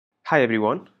Hi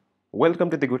everyone, welcome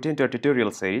to the Gutentor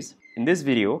tutorial series. In this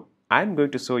video, I'm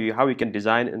going to show you how you can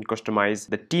design and customize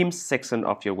the Themes section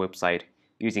of your website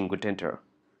using Gutentor.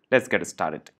 Let's get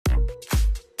started.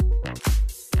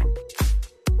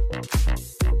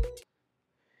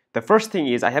 The first thing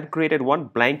is I have created one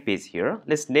blank page here.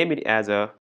 Let's name it as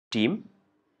a theme.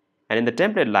 And in the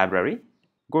template library,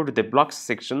 go to the blocks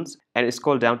sections and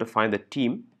scroll down to find the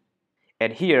theme.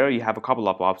 And here you have a couple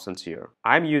of options here.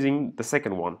 I'm using the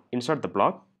second one, insert the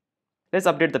block. Let's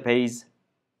update the page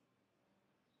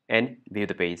and view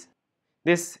the page.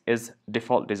 This is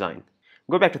default design.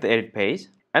 Go back to the edit page,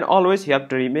 and always you have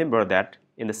to remember that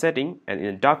in the setting and in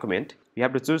the document, you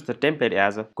have to choose the template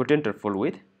as a Gutentor full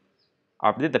width.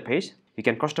 Update the page. You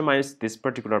can customize this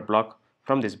particular block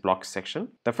from this block section.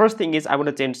 The first thing is I want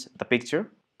to change the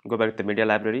picture. Go back to the media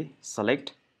library,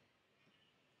 select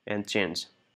and change.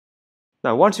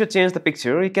 Now once you change the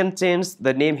picture, you can change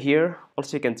the name here.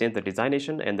 Also you can change the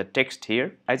designation and the text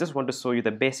here. I just want to show you the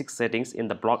basic settings in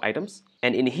the block items.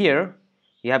 And in here,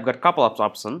 you have got a couple of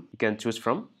options you can choose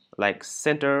from, like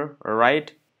center,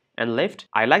 right, and left.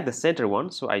 I like the center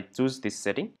one, so I choose this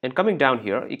setting. And coming down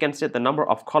here, you can set the number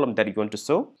of columns that you want to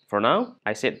show. For now,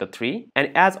 I set the 3.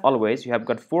 And as always, you have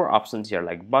got 4 options here,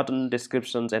 like button,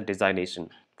 descriptions, and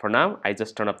designation. For now, I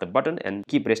just turn off the button and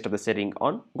keep rest of the setting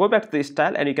on. Go back to the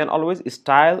style, and you can always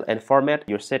style and format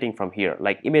your setting from here.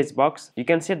 Like image box, you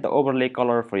can set the overlay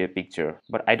color for your picture,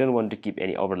 but I don't want to keep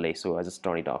any overlay, so I just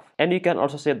turn it off. And you can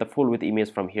also set the full width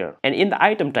image from here. And in the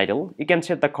item title, you can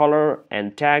set the color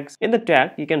and tags. In the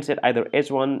tag, you can set either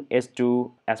H1,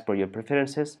 H2 as per your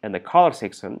preferences. And the color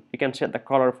section, you can set the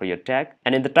color for your tag.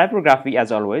 And in the typography,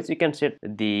 as always, you can set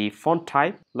the font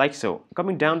type like so.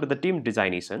 Coming down to the theme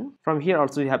designation, from here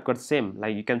also you have got same,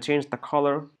 like you can change the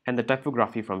color and the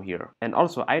typography from here. And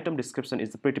also item description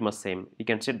is pretty much same. You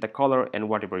can set the color and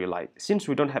whatever you like. Since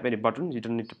we don't have any buttons, you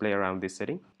don't need to play around this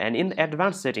setting. And in the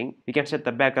advanced setting, you can set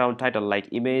the background title like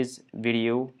image,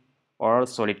 video, or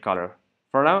solid color.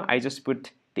 For now, I just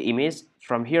put the image.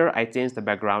 From here, I change the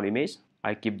background image.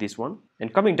 I keep this one.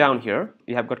 And coming down here,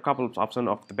 you have got a couple of options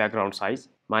of the background size.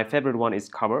 My favorite one is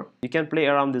cover. You can play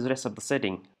around this rest of the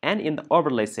setting. And in the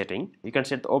overlay setting, you can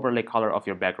set the overlay color of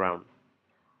your background.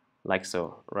 Like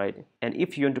so, right? And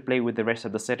if you want to play with the rest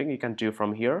of the setting, you can do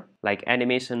from here, like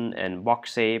animation and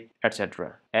box shape,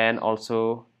 etc. And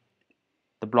also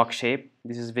the block shape.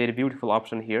 This is very beautiful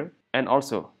option here. And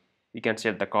also, you can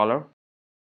set the color.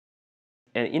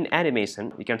 And in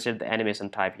animation, you can set the animation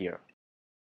type here.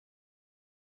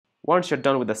 Once you're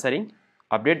done with the setting,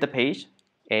 update the page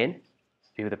and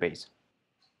view the page.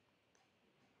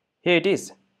 Here it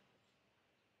is.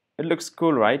 It looks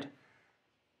cool, right?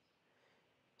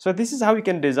 So this is how you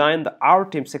can design the Our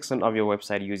Theme section of your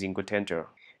website using Gutentor.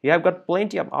 You have got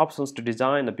plenty of options to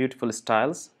design the beautiful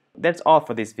styles. That's all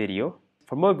for this video.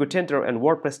 For more Gutentor and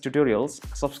WordPress tutorials,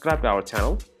 subscribe to our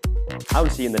channel. I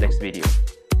will see you in the next video.